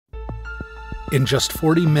In just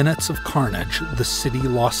 40 minutes of carnage, the city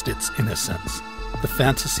lost its innocence, the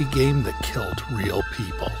fantasy game that killed real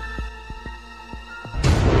people.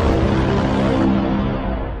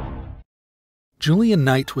 Julian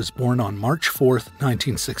Knight was born on March 4,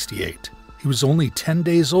 1968. He was only 10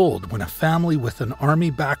 days old when a family with an army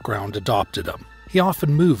background adopted him. He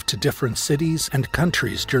often moved to different cities and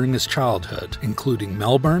countries during his childhood, including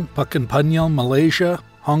Melbourne, Puckanpunyal, Malaysia,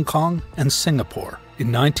 Hong Kong, and Singapore. In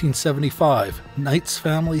 1975, Knight's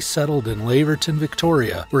family settled in Laverton,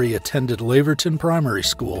 Victoria, where he attended Laverton Primary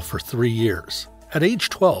School for 3 years. At age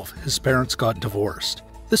 12, his parents got divorced.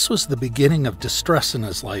 This was the beginning of distress in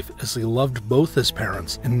his life, as he loved both his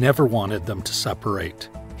parents and never wanted them to separate.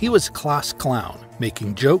 He was a class clown,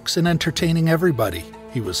 making jokes and entertaining everybody.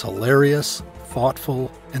 He was hilarious, thoughtful,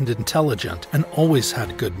 and intelligent, and always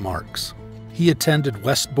had good marks. He attended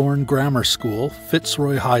Westbourne Grammar School,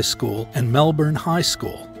 Fitzroy High School, and Melbourne High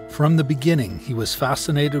School. From the beginning, he was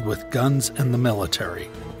fascinated with guns and the military.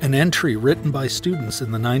 An entry written by students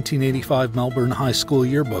in the 1985 Melbourne High School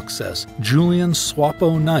yearbook says, Julian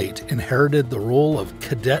Swapo Knight inherited the role of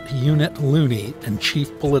cadet unit looney and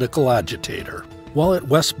chief political agitator. While at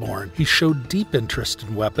Westbourne, he showed deep interest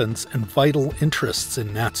in weapons and vital interests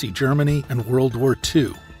in Nazi Germany and World War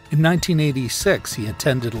II. In 1986, he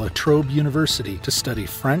attended Trobe University to study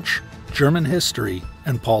French, German history,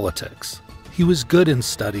 and politics. He was good in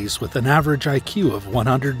studies with an average IQ of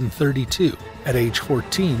 132. At age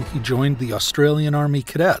 14, he joined the Australian Army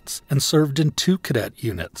Cadets and served in 2 cadet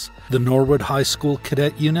units, the Norwood High School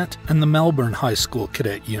Cadet Unit and the Melbourne High School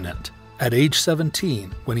Cadet Unit. At age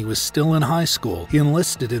 17, when he was still in high school, he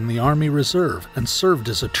enlisted in the Army Reserve and served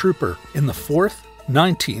as a trooper in the 4th,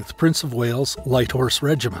 19th Prince of Wales Light Horse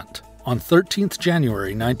Regiment. On 13th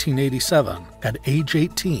January 1987, at age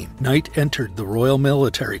 18, Knight entered the Royal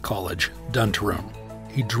Military College, Dunteroom.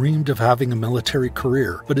 He dreamed of having a military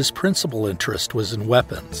career, but his principal interest was in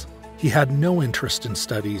weapons. He had no interest in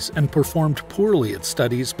studies and performed poorly at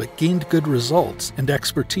studies but gained good results and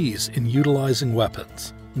expertise in utilizing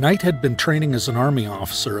weapons. Knight had been training as an Army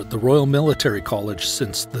officer at the Royal Military College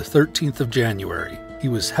since the 13th of January. He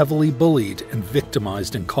was heavily bullied and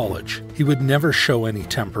victimized in college. He would never show any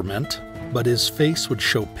temperament, but his face would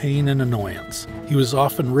show pain and annoyance. He was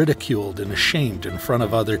often ridiculed and ashamed in front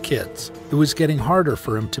of other kids. It was getting harder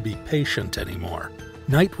for him to be patient anymore.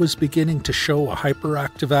 Knight was beginning to show a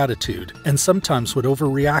hyperactive attitude and sometimes would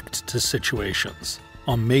overreact to situations.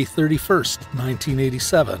 On May 31st,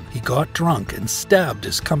 1987, he got drunk and stabbed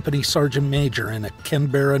his company sergeant major in a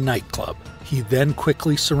Canberra nightclub. He then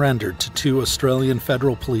quickly surrendered to 2 Australian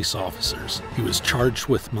federal police officers. He was charged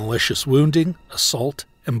with malicious wounding, assault,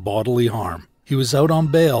 and bodily harm. He was out on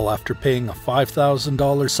bail after paying a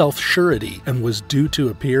 $5,000 self-surety and was due to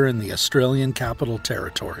appear in the Australian Capital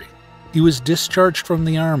Territory. He was discharged from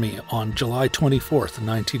the Army on July 24,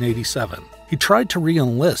 1987. He tried to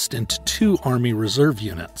re-enlist into 2 Army Reserve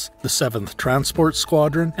units, the 7th Transport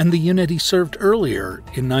Squadron and the unit he served earlier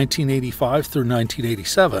in 1985 through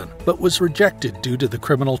 1987, but was rejected due to the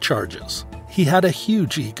criminal charges. He had a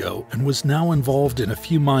huge ego and was now involved in a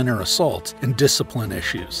few minor assaults and discipline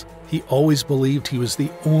issues. He always believed he was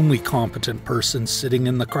the only competent person sitting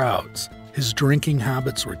in the crowds. His drinking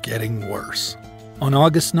habits were getting worse. On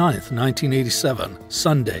August 9, 1987,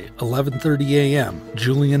 Sunday, 11:30 a.m.,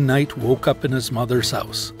 Julian Knight woke up in his mother's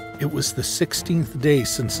house. It was the 16th day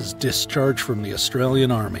since his discharge from the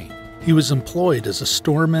Australian Army. He was employed as a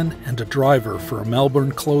storeman and a driver for a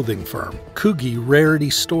Melbourne clothing firm, Coogee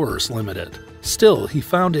Rarity Stores Limited. Still, he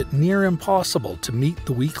found it near impossible to meet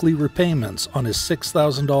the weekly repayments on his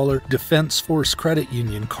 $6,000 Defence Force Credit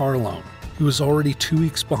Union car loan. He was already 2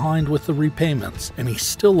 weeks behind with the repayments, and he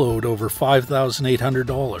still owed over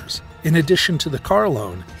 $5,800. In addition to the car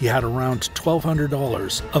loan, he had around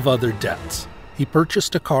 $1,200 of other debts. He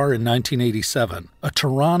purchased a car in 1987, a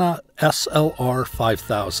Tirana SLR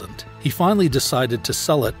 5000. He finally decided to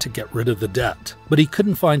sell it to get rid of the debt, but he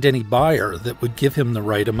couldn't find any buyer that would give him the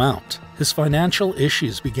right amount. His financial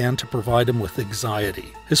issues began to provide him with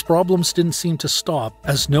anxiety. His problems didn't seem to stop,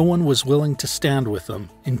 as no one was willing to stand with him,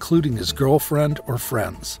 including his girlfriend or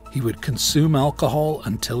friends. He would consume alcohol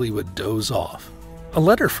until he would doze off. A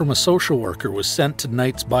letter from a social worker was sent to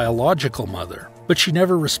Knight's biological mother, but she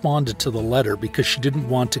never responded to the letter because she didn't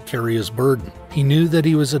want to carry his burden. He knew that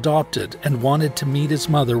he was adopted and wanted to meet his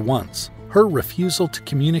mother once. Her refusal to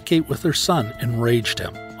communicate with her son enraged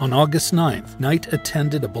him. On August 9th, Knight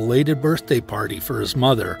attended a belated birthday party for his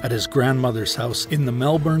mother at his grandmother's house in the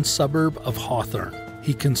Melbourne suburb of Hawthorn.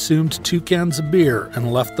 He consumed 2 cans of beer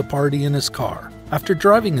and left the party in his car. After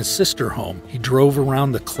driving his sister home, he drove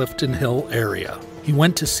around the Clifton Hill area. He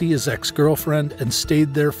went to see his ex-girlfriend and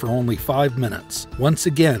stayed there for only 5 minutes. Once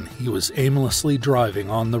again, he was aimlessly driving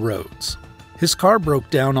on the roads. His car broke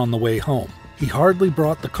down on the way home. He hardly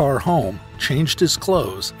brought the car home, changed his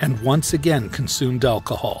clothes, and once again consumed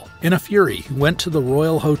alcohol. In a fury, he went to the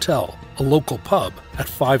Royal Hotel, a local pub, at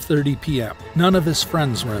 5:30 p.m. None of his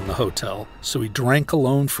friends were in the hotel, so he drank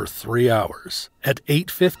alone for 3 hours. At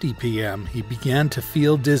 8:50 p.m., he began to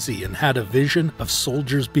feel dizzy and had a vision of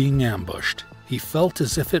soldiers being ambushed. He felt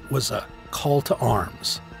as if it was a call to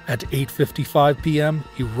arms. At 8:55 p.m.,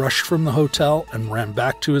 he rushed from the hotel and ran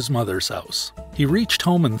back to his mother's house. He reached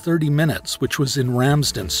home in 30 minutes, which was in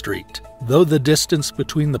Ramsden Street. Though the distance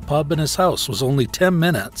between the pub and his house was only 10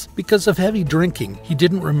 minutes, because of heavy drinking, he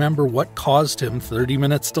didn't remember what caused him 30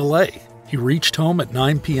 minutes delay. He reached home at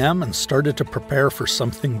 9 p.m. and started to prepare for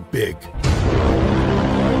something big.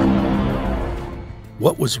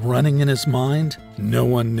 What was running in his mind? No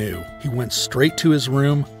one knew. He went straight to his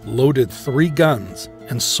room, loaded 3 guns,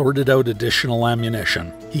 and sorted out additional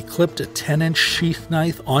ammunition. He clipped a 10-inch sheath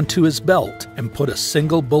knife onto his belt and put a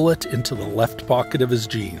single bullet into the left pocket of his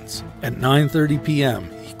jeans. At 9:30 p.m.,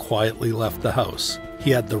 he quietly left the house. He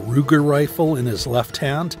had the Ruger rifle in his left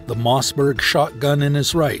hand, the Mossberg shotgun in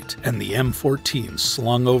his right, and the M14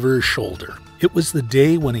 slung over his shoulder. It was the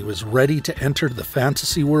day when he was ready to enter the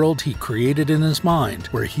fantasy world he created in his mind,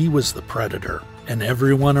 where he was the predator, and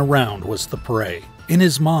everyone around was the prey. In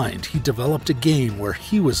his mind, he developed a game where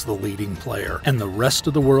he was the leading player, and the rest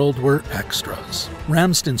of the world were extras.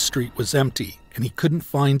 Ramsden Street was empty, and he couldn't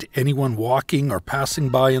find anyone walking or passing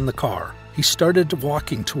by in the car. He started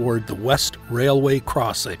walking toward the West Railway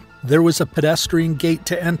crossing. There was a pedestrian gate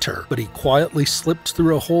to enter, but he quietly slipped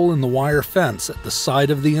through a hole in the wire fence at the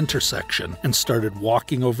side of the intersection and started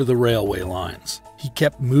walking over the railway lines. He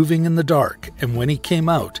kept moving in the dark, and when he came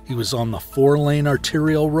out, he was on the 4-lane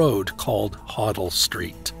arterial road called Hoddle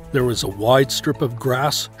Street. There was a wide strip of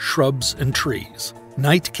grass, shrubs, and trees.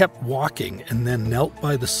 Knight kept walking and then knelt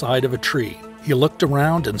by the side of a tree. He looked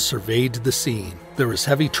around and surveyed the scene. There was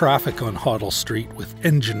heavy traffic on Hoddle Street with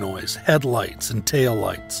engine noise, headlights, and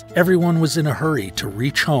taillights. Everyone was in a hurry to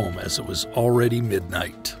reach home as it was already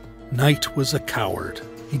midnight. Knight was a coward.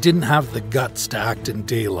 He didn't have the guts to act in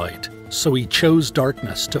daylight, so he chose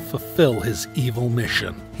darkness to fulfill his evil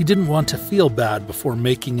mission. He didn't want to feel bad before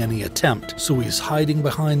making any attempt, so he's hiding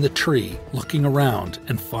behind the tree, looking around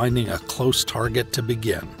and finding a close target to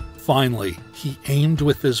begin. Finally, he aimed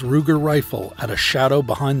with his Ruger rifle at a shadow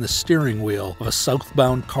behind the steering wheel of a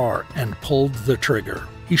southbound car and pulled the trigger.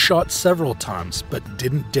 He shot several times but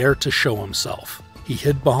didn't dare to show himself. He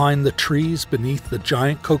hid behind the trees beneath the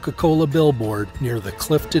giant Coca-Cola billboard near the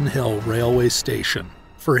Clifton Hill railway station.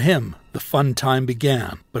 For him, the fun time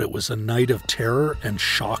began, but it was a night of terror and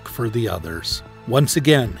shock for the others. Once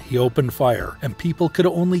again, he opened fire, and people could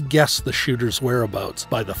only guess the shooter's whereabouts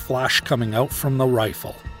by the flash coming out from the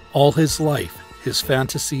rifle. All his life, his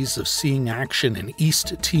fantasies of seeing action in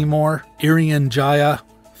East Timor, Irian Jaya,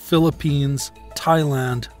 Philippines,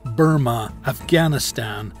 Thailand, Burma,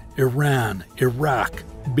 Afghanistan, Iran, Iraq,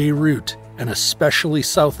 Beirut, and especially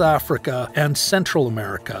South Africa and Central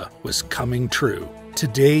America was coming true.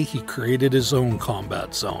 Today, he created his own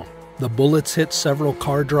combat zone. The bullets hit several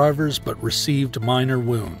car drivers but received minor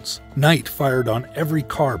wounds. Knight fired on every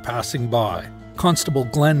car passing by. Constable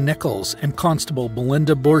Glenn Nichols and Constable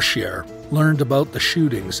Belinda Bourchier learned about the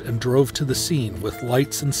shootings and drove to the scene with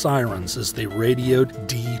lights and sirens as they radioed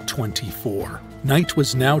D24. Knight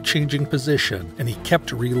was now changing position, and he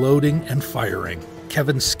kept reloading and firing.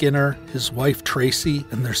 Kevin Skinner, his wife Tracy,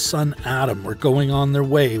 and their son Adam were going on their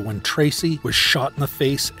way when Tracy was shot in the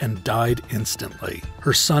face and died instantly.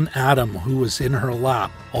 Her son Adam, who was in her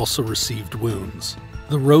lap, also received wounds.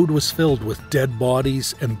 The road was filled with dead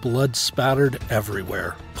bodies and blood spattered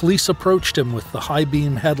everywhere. Police approached him with the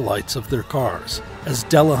high-beam headlights of their cars. As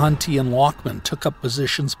Delahunty and Lockman took up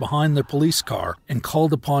positions behind their police car and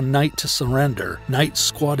called upon Knight to surrender, Knight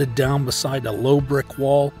squatted down beside a low brick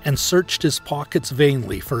wall and searched his pockets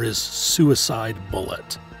vainly for his suicide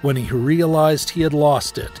bullet. When he realized he had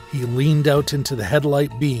lost it, he leaned out into the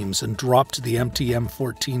headlight beams and dropped the empty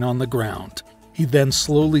M14 on the ground. He then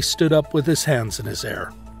slowly stood up with his hands in his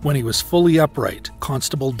air. When he was fully upright,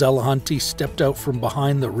 Constable Delahunty stepped out from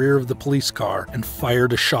behind the rear of the police car and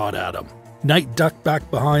fired a shot at him. Knight ducked back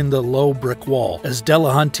behind the low brick wall. As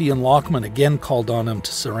Delahunty and Lockman again called on him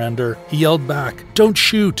to surrender, he yelled back, "Don't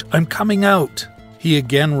shoot, I'm coming out!" He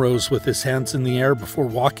again rose with his hands in the air before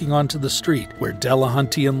walking onto the street where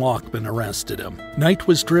Delahunty and Lockman arrested him. Knight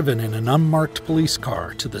was driven in an unmarked police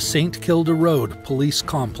car to the St. Kilda Road Police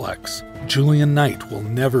Complex. Julian Knight will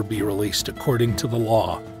never be released according to the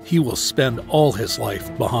law. He will spend all his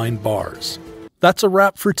life behind bars. That's a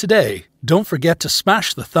wrap for today. Don't forget to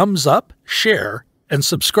smash the thumbs up, share, and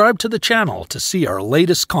subscribe to the channel to see our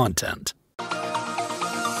latest content.